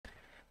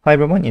Hi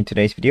everyone, in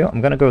today's video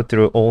I'm going to go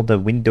through all the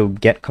window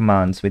get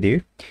commands with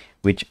you,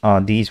 which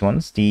are these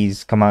ones.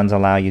 These commands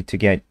allow you to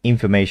get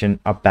information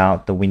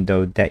about the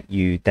window that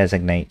you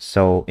designate.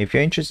 So if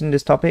you're interested in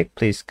this topic,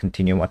 please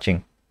continue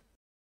watching.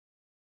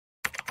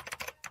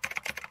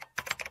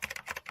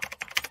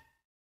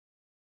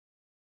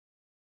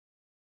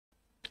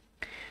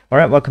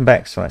 Alright, welcome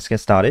back. So let's get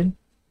started.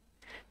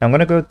 Now I'm going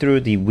to go through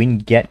the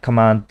WinGet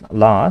command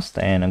last,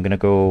 and I'm going to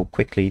go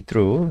quickly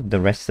through the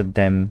rest of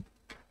them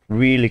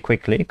really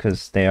quickly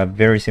because they are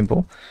very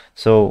simple.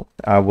 So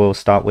I will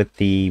start with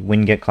the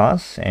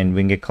WinGetClass, and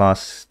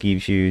WinGetClass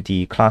gives you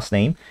the class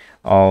name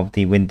of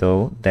the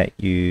window that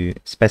you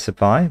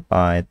specify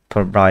by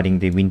providing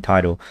the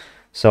WinTitle.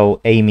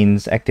 So A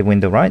means active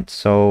window, right?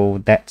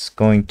 So that's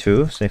going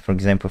to, say for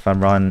example, if I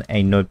run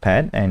a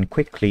notepad and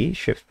quickly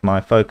shift my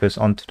focus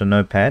onto the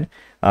notepad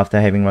after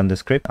having run the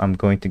script, I'm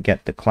going to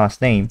get the class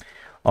name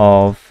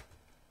of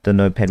the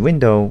notepad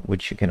window,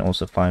 which you can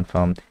also find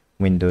from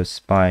Windows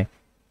Spy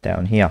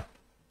down here.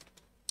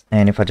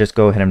 And if I just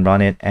go ahead and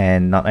run it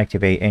and not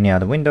activate any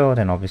other window,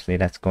 then obviously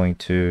that's going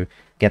to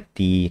get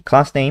the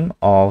class name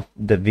of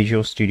the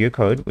Visual Studio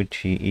Code,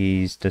 which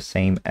is the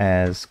same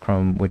as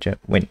Chrome widget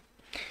Win.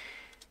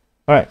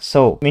 Alright,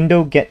 so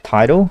window get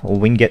title or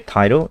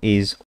WinGetTitle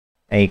is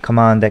a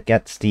command that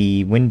gets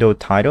the window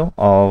title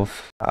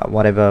of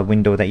whatever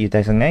window that you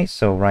designate.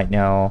 So right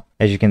now,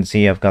 as you can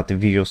see, I've got the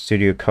Visual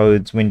Studio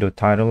Code's window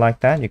title like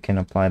that. You can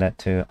apply that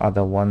to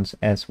other ones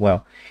as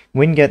well.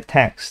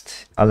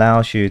 WinGetText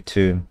allows you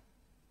to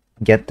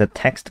get the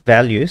text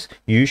values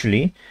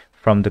usually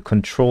from the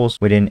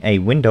controls within a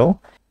window.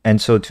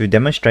 And so to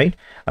demonstrate,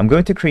 I'm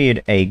going to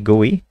create a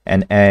GUI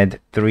and add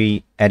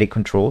 3 edit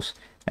controls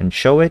and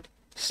show it,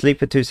 sleep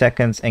for 2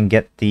 seconds, and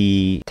get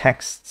the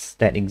texts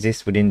that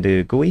exist within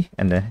the GUI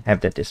and then have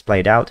that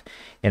displayed out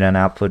in an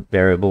output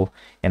variable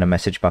in a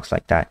message box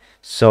like that.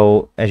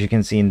 So as you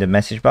can see in the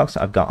message box,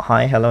 I've got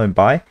hi, hello, and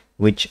bye,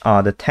 which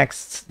are the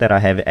texts that I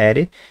have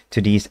added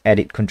to these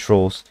edit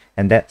controls,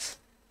 and that's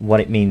what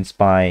it means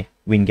by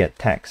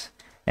WinGetText.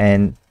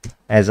 And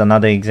as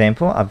another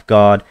example, I've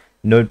got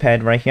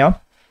notepad right here,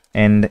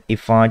 and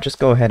if I just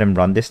go ahead and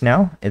run this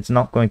now, it's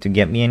not going to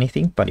get me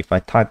anything. But if I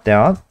type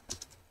out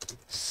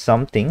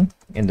something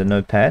in the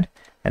notepad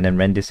and then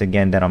run this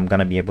again, then I'm going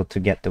to be able to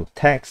get the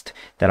text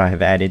that I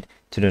have added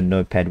to the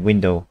notepad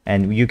window.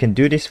 And you can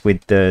do this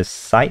with the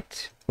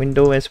site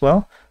window as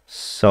well.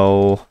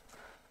 So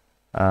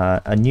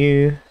a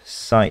new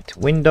site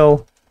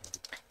window,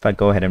 if I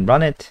go ahead and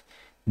run it,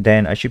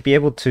 then I should be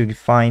able to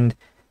find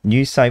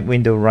new site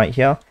window right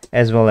here,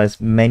 as well as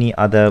many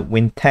other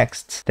win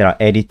texts that are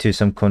added to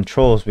some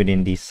controls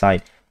within the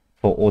site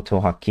for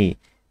AutoHotkey.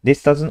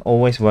 This doesn't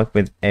always work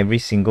with every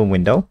single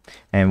window,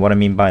 and what I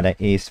mean by that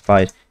is if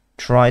I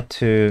try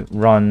to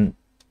run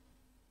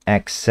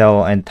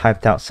Excel and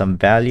typed out some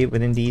value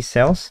within these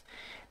cells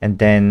and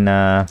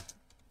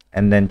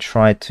then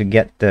try to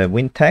get the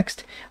win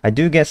text, I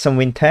do get some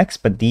win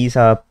text, but these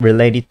are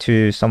related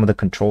to some of the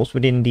controls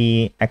within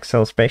the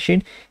Excel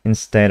spreadsheet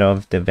instead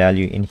of the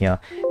value in here.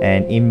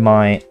 And in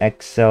my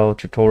Excel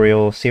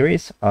tutorial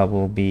series, I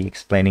will be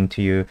explaining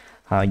to you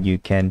how you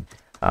can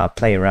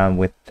play around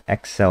with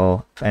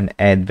Excel and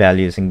add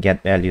values and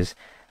get values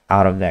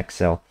out of the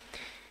Excel.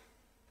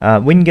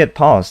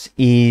 WinGetPos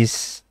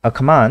is a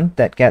command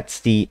that gets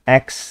the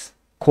X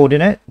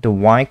coordinate, the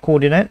Y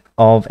coordinate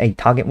of a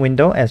target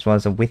window, as well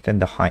as the width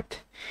and the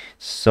height.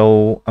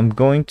 So I'm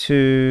going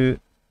to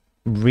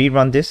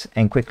rerun this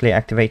and quickly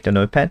activate the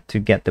notepad to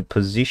get the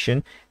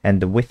position and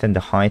the width and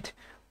the height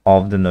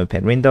of the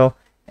notepad window.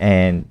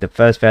 And the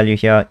first value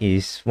here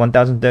is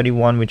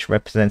 1031, which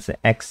represents the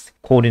X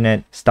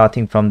coordinate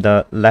starting from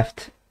the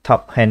left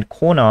top hand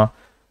corner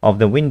of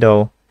the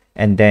window,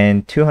 and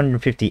then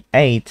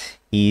 258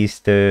 is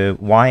the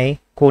Y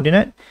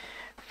coordinate,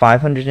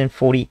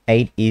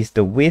 548 is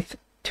the width,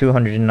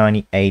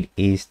 298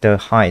 is the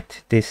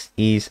height. This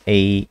is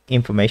a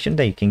information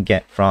that you can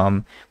get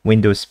from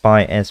Windows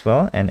Spy as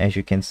well, and as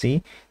you can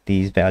see,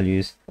 these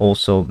values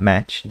also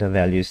match the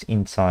values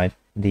inside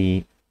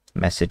the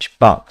message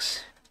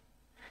box.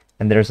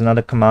 And there's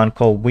another command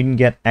called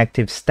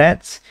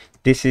WinGetActiveStats.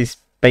 This is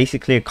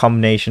basically a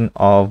combination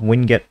of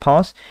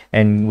WinGetPos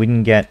and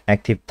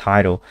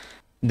WinGetActiveTitle.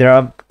 There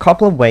are a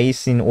couple of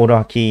ways in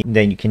AutoHotkey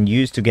that you can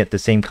use to get the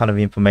same kind of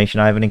information.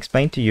 I haven't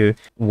explained to you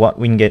what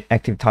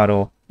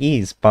WinGetActiveTitle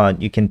is,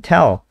 but you can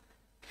tell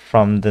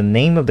from the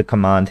name of the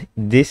command,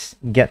 this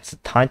gets the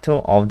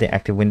title of the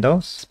active window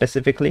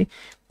specifically,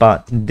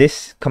 but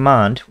this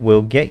command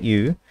will get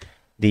you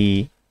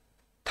the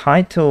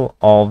title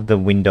of the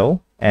window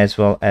as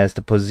well as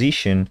the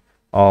position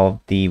of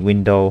the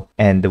window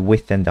and the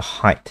width and the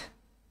height.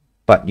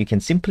 But you can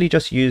simply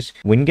just use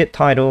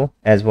WinGetTitle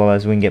as well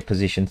as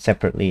WinGetPosition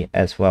separately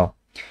as well.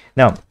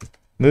 Now,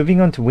 moving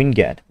on to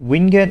WinGet.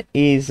 WinGet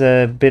is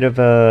a bit of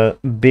a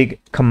big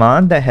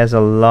command that has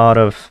a lot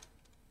of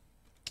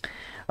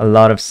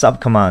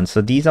subcommands.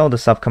 So these are the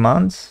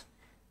subcommands.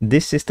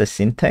 This is the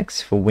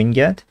syntax for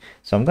WinGet.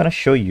 So I'm going to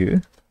show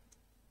you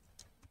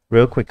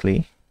real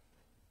quickly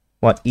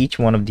what each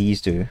one of these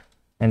do.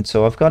 And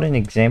so I've got an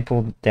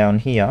example down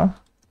here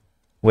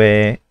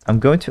where I'm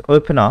going to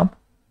open up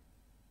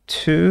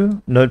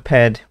 2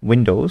 notepad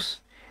windows,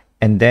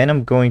 and then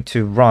I'm going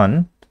to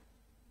run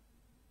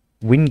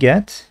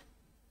WinGet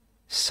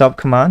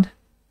subcommand,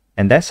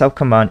 and that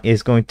subcommand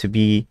is going to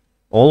be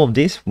all of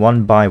this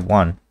one by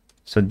one.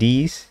 So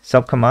these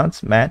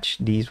subcommands match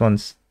these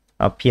ones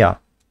up here.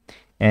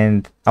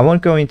 And I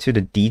won't go into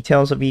the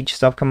details of each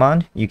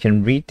subcommand. You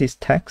can read this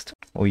text,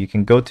 or you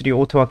can go to the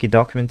AutoHotkey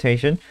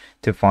documentation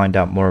to find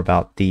out more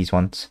about these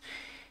ones.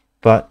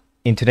 But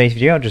in today's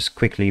video, I'll just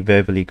quickly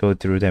verbally go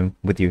through them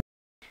with you.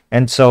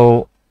 And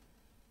so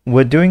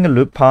we're doing a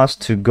loop pass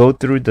to go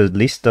through the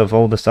list of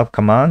all the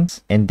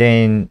subcommands, and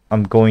then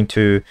I'm going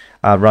to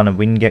run a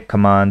WinGet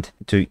command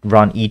to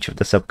run each of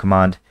the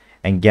subcommand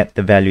and get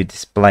the value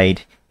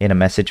displayed in a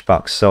message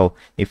box. So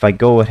if I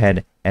go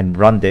ahead and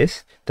run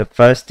this, the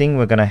first thing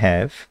we're going to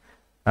have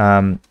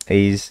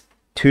is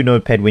 2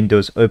 notepad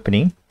windows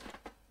opening,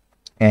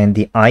 and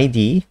the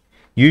ID,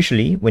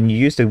 usually when you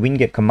use the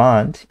WinGet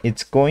command,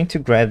 it's going to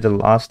grab the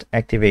last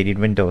activated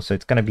window. So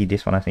it's going to be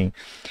this one, I think.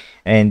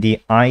 And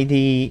the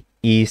ID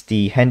is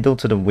the handle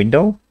to the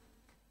window.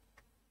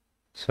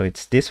 So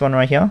it's this one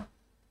right here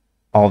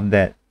of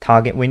that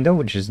target window,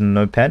 which is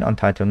notepad,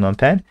 untitled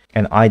notepad.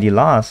 And ID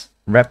last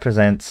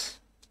represents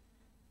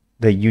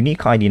the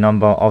unique ID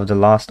number of the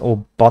last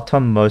or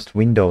bottommost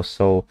window.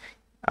 So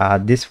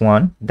this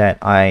one that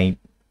I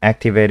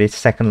activated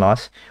second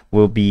last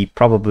will be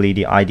probably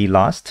the ID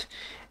last.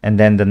 And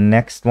then the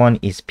next one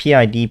is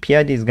PID.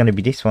 PID is going to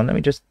be this one. Let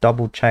me just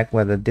double check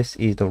whether this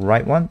is the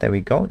right one. There we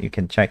go. You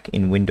can check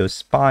in Windows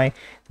Spy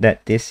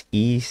that this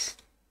is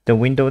the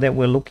window that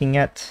we're looking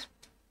at.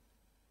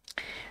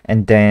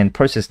 And then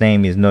process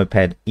name is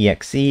notepad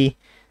exe.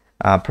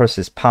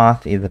 Process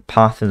path is the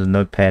path of the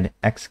notepad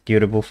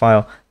executable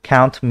file.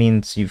 Count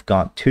means you've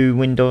got 2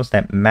 windows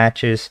that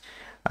matches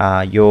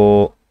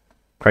your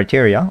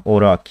criteria,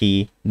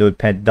 AutoHotkey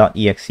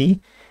notepad.exe.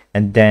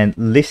 And then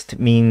list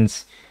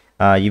means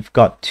you've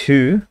got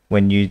 2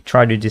 when you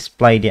try to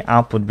display the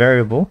output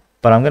variable.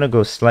 But I'm going to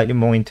go slightly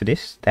more into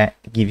this. That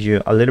gives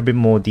you a little bit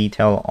more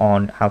detail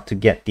on how to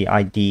get the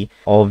ID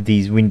of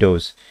these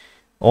windows,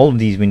 all of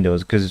these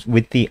windows, because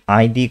with the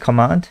ID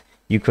command,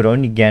 you could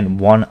only get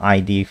 1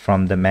 ID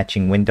from the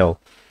matching window.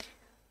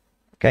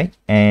 Okay,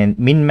 and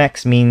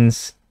min-max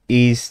means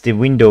is the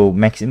window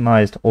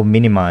maximized or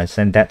minimized,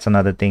 and that's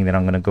another thing that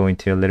I'm going to go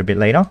into a little bit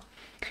later.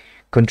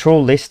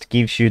 Control list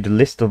gives you the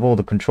list of all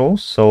the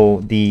controls.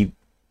 So the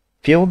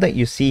field that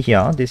you see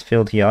here, this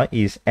field here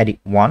is edit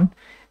 1,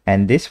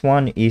 and this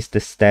one is the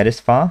status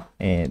bar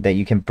that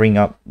you can bring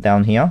up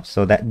down here.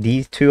 So that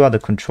these 2 are the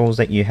controls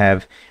that you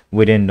have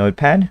within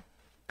Notepad.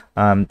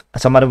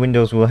 Some other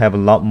windows will have a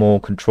lot more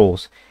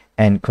controls,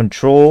 and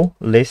control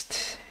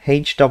list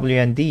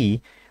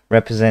HWND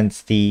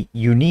represents the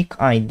unique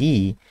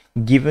ID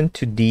given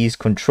to these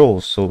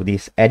controls. So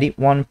this edit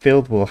 1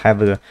 field will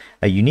have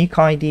a unique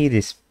ID.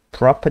 This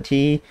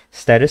property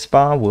status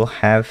bar will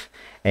have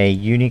a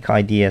unique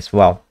ID as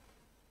well,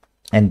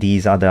 and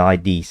these are the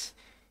IDs.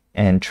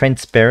 And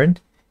transparent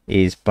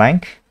is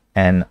blank,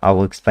 and I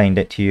will explain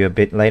that to you a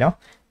bit later.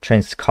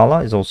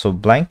 Transcolor is also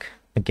blank.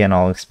 Again,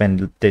 I'll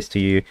explain this to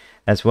you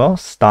as well.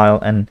 Style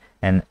and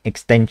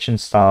extension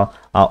style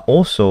are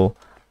also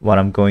what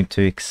I'm going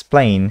to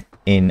explain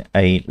in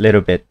a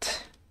little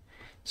bit.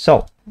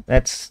 So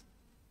let's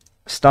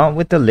start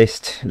with the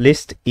list.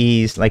 List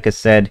is, like I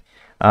said,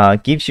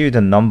 gives you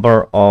the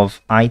number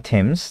of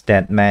items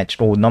that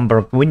match, or number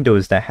of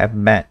windows that have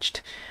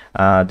matched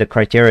the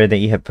criteria that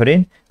you have put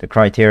in. The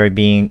criteria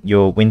being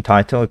your win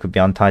title, it could be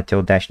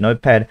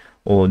untitled-notepad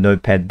or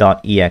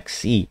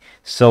notepad.exe.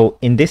 So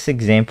in this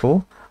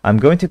example, I'm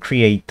going to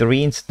create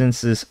 3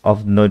 instances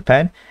of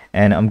Notepad,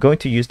 and I'm going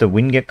to use the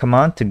WinGet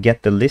command to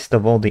get the list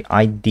of all the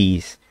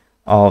IDs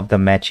of the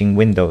matching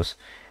windows.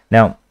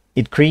 Now,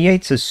 it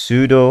creates a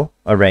pseudo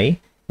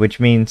array, which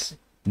means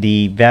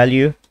the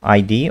value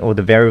ID or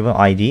the variable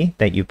ID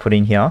that you put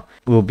in here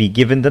will be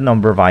given the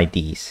number of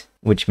IDs,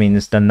 which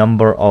means the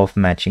number of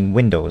matching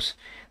windows.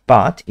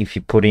 But if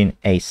you put in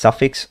a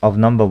suffix of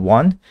number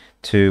 1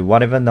 to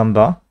whatever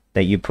number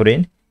that you put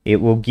in,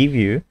 it will give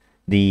you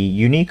the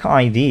unique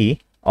ID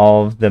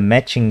of the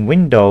matching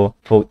window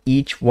for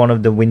each one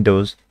of the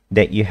windows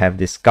that you have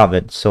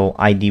discovered. So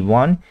ID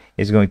 1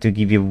 is going to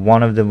give you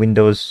one of the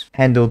windows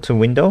handle to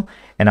window,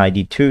 and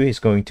ID 2 is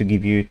going to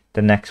give you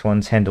the next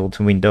one's handle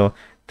to window,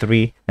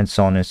 3, and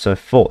so on and so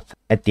forth.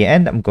 At the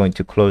end, I'm going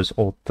to close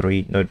all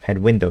 3 Notepad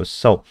windows.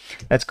 So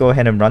let's go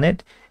ahead and run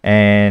it.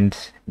 And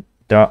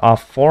there are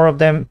 4 of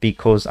them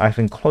because I've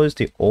enclosed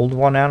the old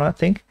one out, I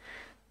think.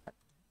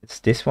 It's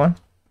this one.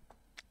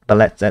 But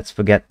let's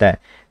forget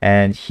that.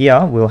 And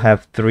here we'll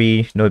have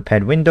 3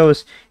 Notepad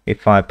windows.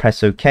 If I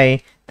press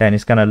OK, then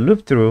it's going to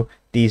loop through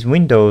these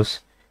windows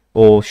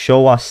or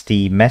show us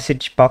the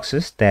message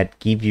boxes that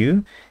give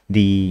you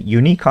the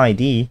unique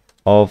ID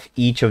of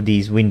each of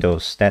these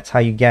windows. That's how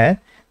you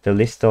get the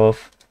list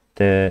of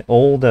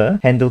all the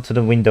handle to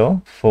the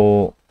window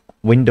for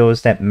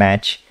windows that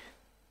match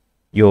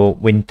your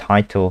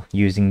WinTitle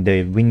using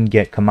the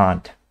WinGet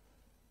command.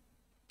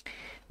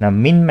 Now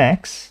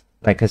min-max,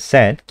 like I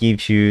said,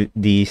 gives you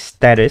the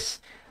status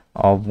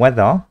of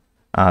whether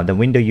the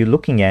window you're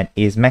looking at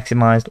is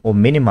maximized or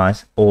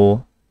minimized,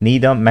 or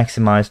neither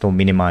maximized or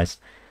minimized.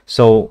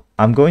 So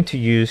I'm going to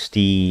use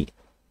the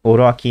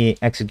AutoHotkey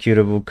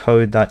executable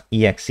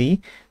code.exe,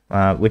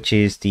 which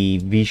is the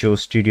Visual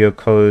Studio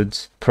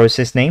Code's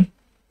process name.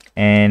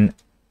 And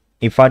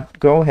if I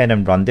go ahead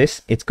and run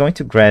this, it's going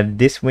to grab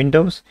this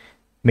window's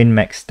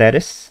min-max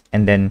status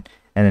and then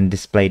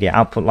display the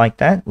output like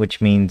that,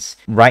 which means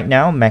right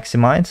now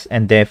maximized,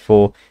 and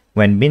therefore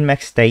when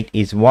min-max state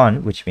is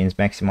 1, which means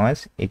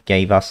maximized, it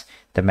gave us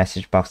the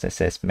message box that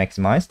says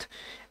maximized.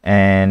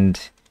 And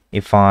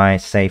if I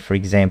say, for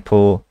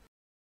example,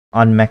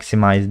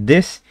 unmaximize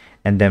this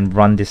and then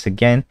run this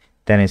again,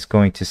 then it's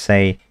going to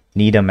say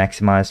neither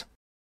maximized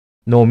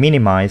nor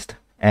minimized,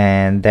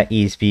 and that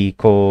is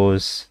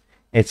because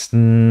it's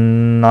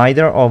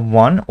neither of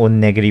 1 or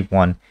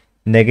 -1.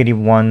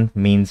 -1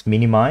 means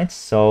minimized,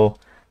 so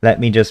let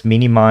me just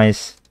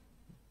minimize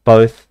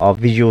both of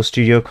Visual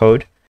Studio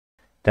Code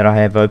that I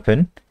have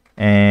open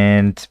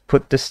and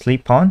put the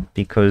sleep on,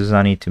 because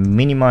I need to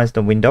minimize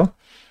the window,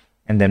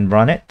 and then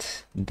run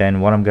it. Then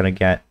what I'm gonna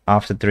get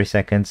after 3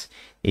 seconds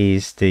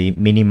is the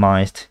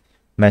minimized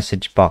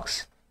message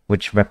box,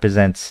 which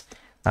represents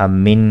a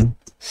min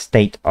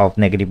state of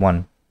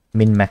 -1,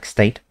 min-max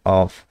state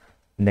of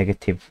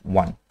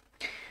 -1.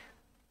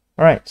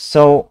 Alright,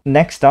 so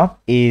next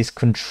up is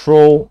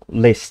control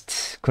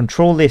list.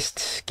 Control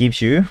list gives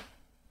you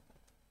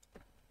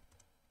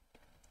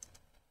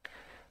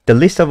the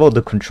list of all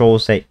the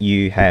controls that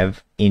you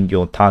have in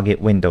your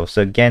target window.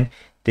 So again,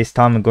 this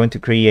time I'm going to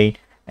create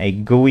a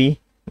GUI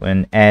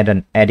and add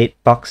an edit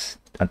box,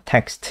 a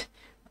text,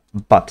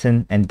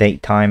 button, and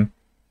date time,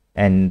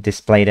 and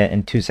display that.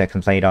 And 2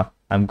 seconds later,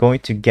 I'm going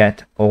to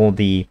get all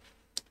the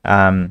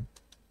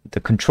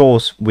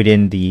controls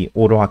within the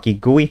AutoHotkey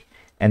GUI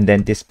and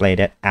then display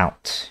that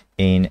out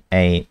in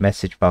a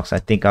message box. I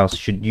think I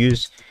should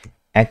use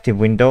active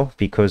window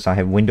because I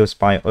have Windows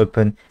Spy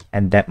open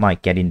and that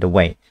might get in the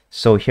way.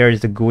 So here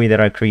is the GUI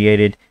that I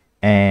created,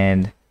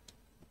 and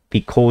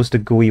because the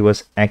GUI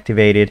was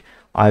activated,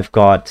 I've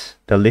got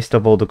the list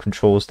of all the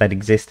controls that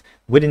exist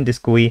within this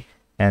GUI.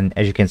 And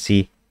as you can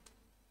see,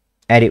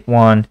 edit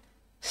 1,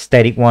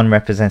 static 1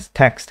 represents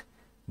text,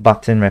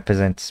 button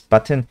represents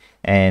button,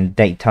 and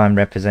date time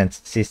represents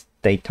this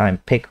date time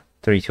pick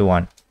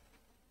 321.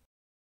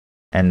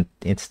 And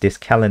it's this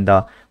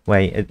calendar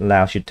where it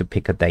allows you to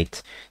pick a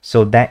date.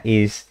 So that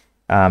is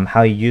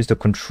how you use the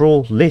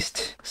control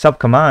list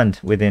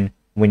subcommand within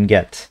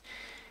WinGet.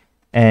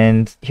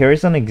 And here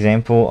is an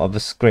example of a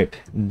script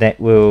that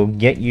will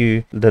get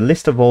you the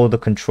list of all the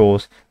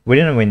controls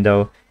within a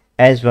window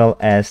as well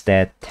as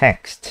their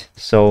text.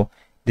 So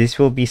this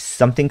will be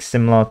something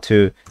similar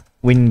to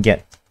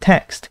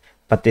WinGetText,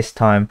 but this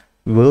time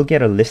we'll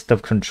get a list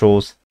of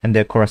controls and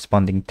their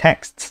corresponding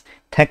texts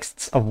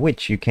of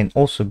which you can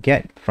also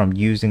get from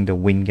using the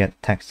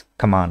WinGetText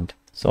command.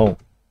 So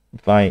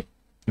if I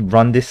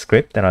run this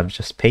script that I've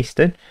just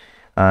pasted,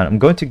 I'm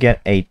going to get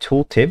a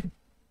tooltip.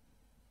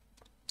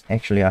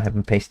 Actually, I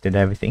haven't pasted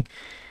everything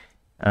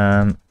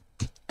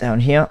down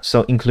here,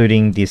 so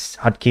including this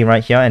hotkey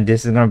right here, and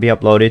this is going to be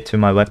uploaded to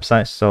my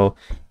website, so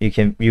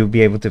you'll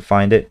be able to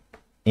find it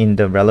in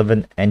the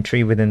relevant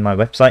entry within my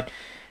website.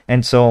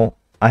 And so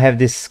I have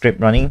this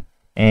script running.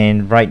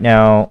 And right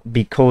now,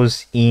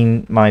 because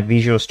in my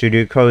Visual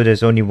Studio Code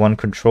there's only one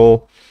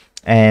control,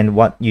 and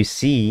what you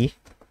see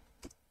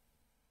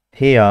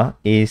here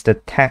is the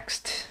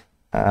text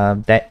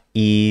that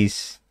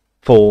is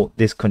for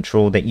this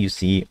control that you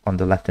see on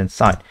the left hand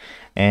side.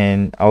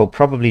 And I'll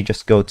probably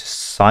just go to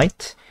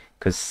site,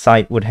 because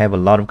site would have a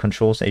lot of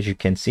controls, as you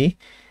can see,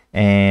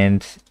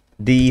 and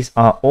these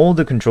are all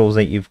the controls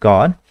that you've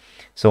got.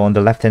 So on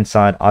the left hand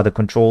side are the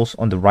controls,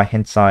 on the right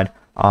hand side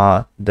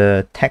are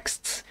the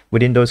texts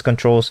within those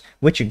controls,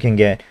 which you can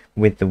get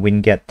with the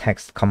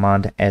WinGetText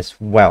command as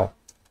well.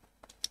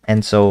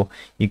 And so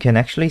you can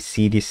actually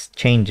see this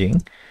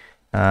changing.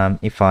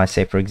 If I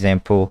say, for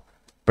example,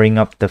 bring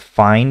up the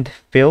find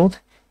field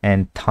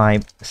and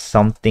type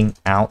something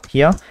out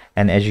here,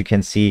 and as you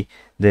can see,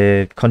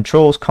 the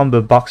controls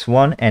combo box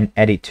 1 and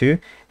edit 2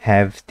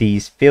 have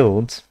these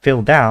fields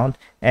filled out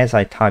as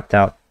I typed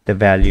out the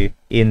value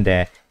in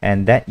there,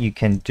 and that you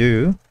can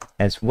do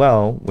as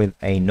well with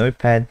a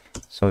notepad.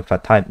 So if I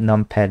type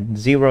numpad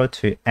 0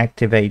 to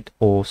activate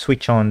or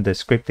switch on the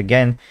script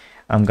again,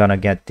 I'm gonna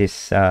get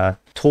this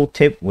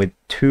tooltip with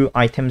 2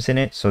 items in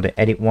it, so the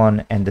edit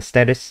 1 and the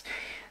status.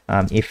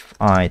 If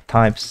I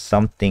type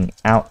something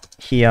out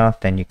here,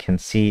 then you can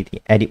see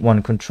the edit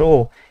 1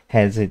 control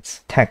has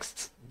its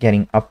text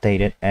getting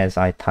updated as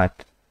I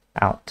type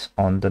out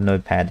on the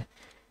notepad.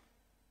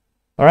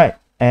 Alright,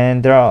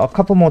 and there are a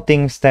couple more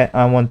things that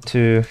I want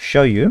to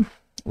show you,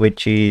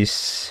 which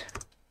is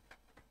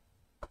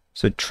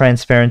so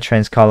transparent,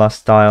 transcolor,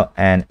 style,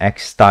 and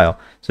X style.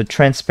 So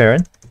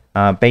transparent,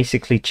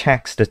 basically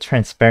checks the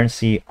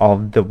transparency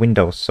of the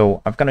window.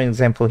 So I've got an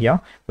example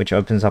here which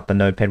opens up a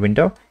notepad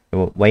window. It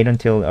will wait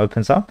until it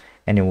opens up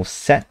and it will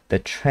set the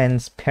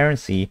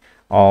transparency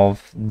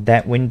of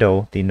that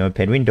window, the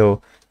notepad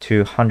window,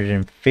 to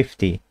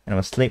 150, and it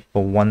will sleep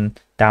for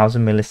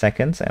 1000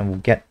 milliseconds and will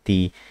get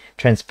the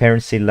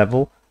transparency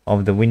level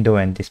of the window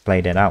and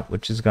display that out,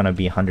 which is going to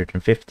be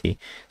 150.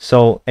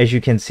 So as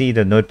you can see,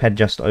 the notepad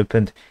just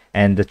opened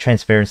and the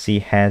transparency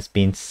has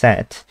been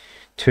set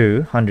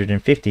to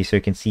 150, so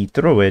you can see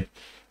through it.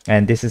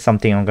 And this is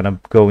something I'm going to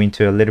go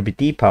into a little bit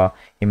deeper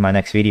in my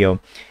next video.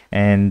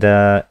 And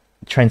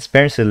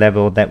transparency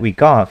level that we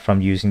got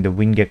from using the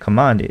WinGet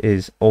command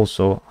is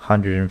also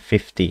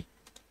 150.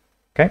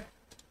 Okay.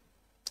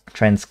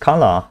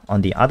 Transcolor,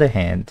 on the other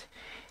hand,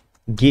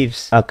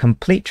 gives a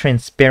complete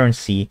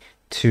transparency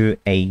to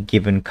a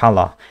given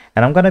color,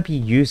 and I'm going to be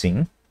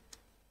using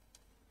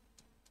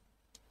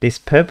this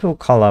purple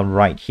color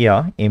right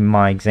here in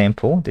my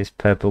example, this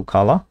purple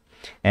color,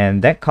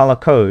 and that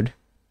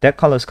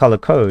color's color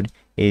code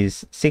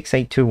is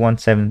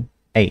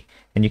 682178,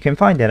 and you can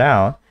find that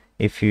out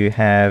if you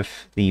have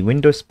the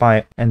Windows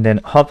Spy and then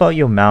hover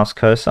your mouse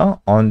cursor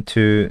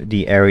onto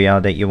the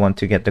area that you want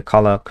to get the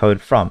color code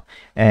from.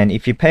 And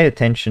if you pay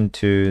attention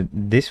to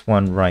this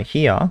one right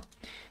here,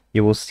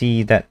 you will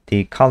see that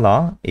the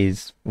color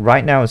is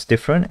right now is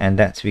different, and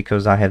that's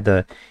because I have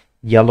the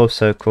yellow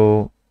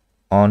circle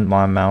on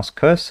my mouse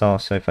cursor.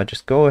 So if I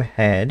just go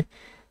ahead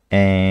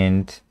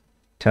and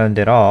turn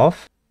that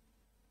off,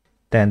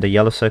 then the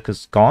yellow circle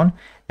is gone.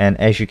 And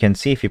as you can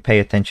see, if you pay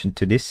attention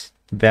to this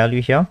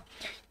value here,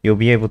 you'll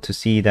be able to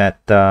see that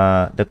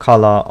the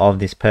color of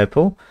this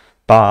purple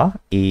bar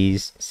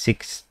is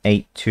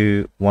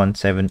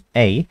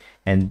 682178,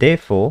 and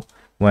therefore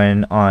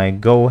when I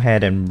go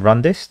ahead and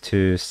run this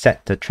to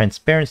set the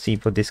transparency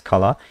for this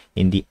color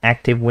in the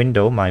active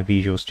window, my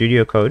Visual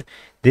Studio Code,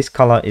 this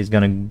color is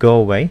going to go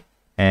away,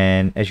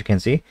 and as you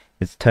can see,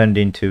 it's turned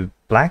into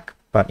black,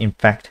 but in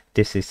fact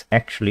this is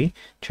actually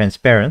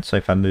transparent. So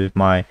if I move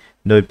my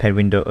notepad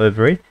window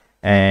over it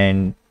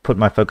and put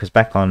my focus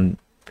back on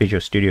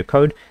Visual Studio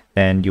Code,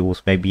 then you will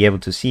be able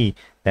to see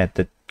that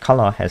the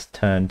color has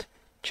turned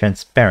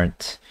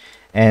transparent.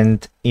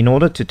 And in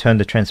order to turn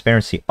the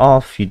transparency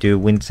off, you do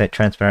WinSet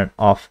transparent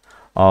off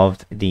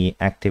of the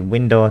active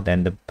window,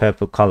 then the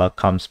purple color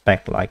comes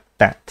back like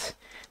that.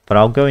 But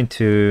I'll go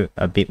into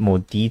a bit more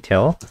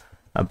detail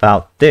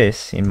about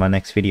this in my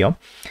next video.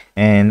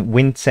 And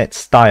WinSet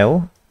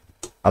style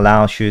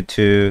allows you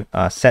to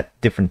set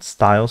different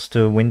styles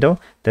to a window.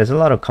 There's a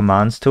lot of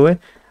commands to it,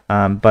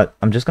 but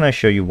I'm just going to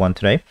show you one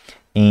today.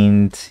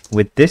 And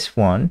with this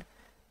one,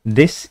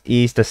 this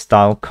is the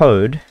style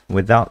code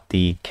without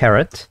the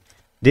caret.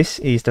 This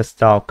is the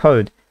style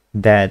code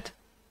that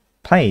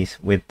plays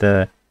with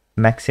the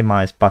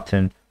maximize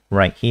button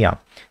right here.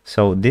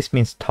 So this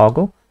means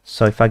toggle.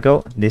 So if I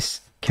go, this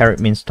caret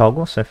means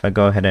toggle. So if I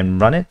go ahead and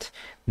run it,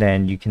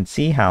 then you can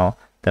see how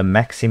the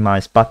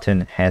maximize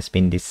button has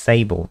been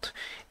disabled.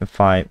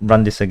 If I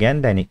run this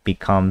again, then it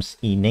becomes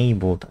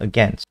enabled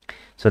again.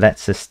 So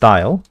that's the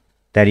style.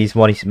 That is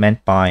what is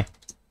meant by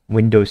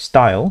Windows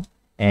style.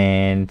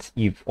 And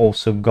you've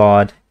also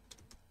got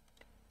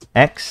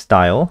X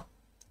style,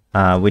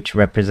 which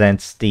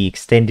represents the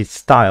extended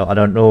style. I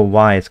don't know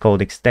why it's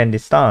called extended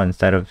style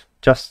instead of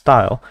just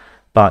style,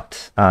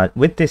 but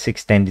with this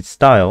extended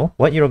style,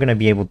 what you're going to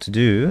be able to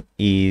do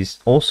is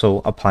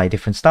also apply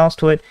different styles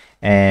to it,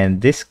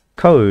 and this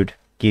code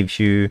gives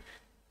you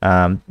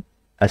a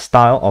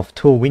style of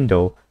tool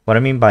window. What I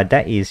mean by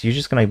that is you're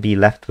just going to be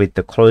left with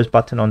the close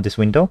button on this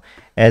window,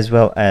 as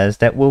well as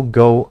that will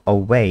go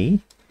away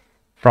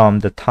from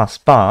the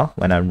taskbar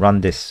when I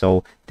run this.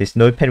 So this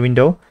notepad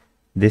window,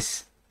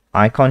 this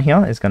icon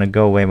here is going to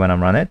go away when I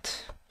run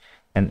it.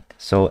 And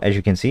so as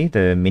you can see,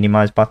 the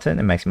minimize button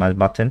and maximize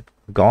button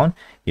gone.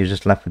 You're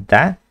just left with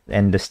that,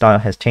 and the style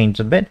has changed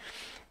a bit,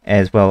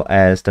 as well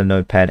as the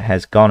notepad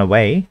has gone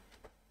away.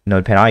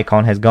 Notepad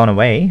icon has gone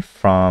away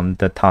from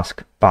the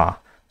taskbar.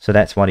 So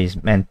that's what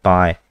is meant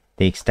by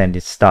the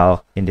extended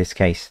style in this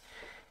case.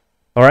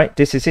 Alright,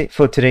 this is it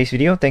for today's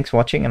video. Thanks for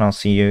watching, and I'll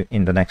see you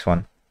in the next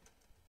one.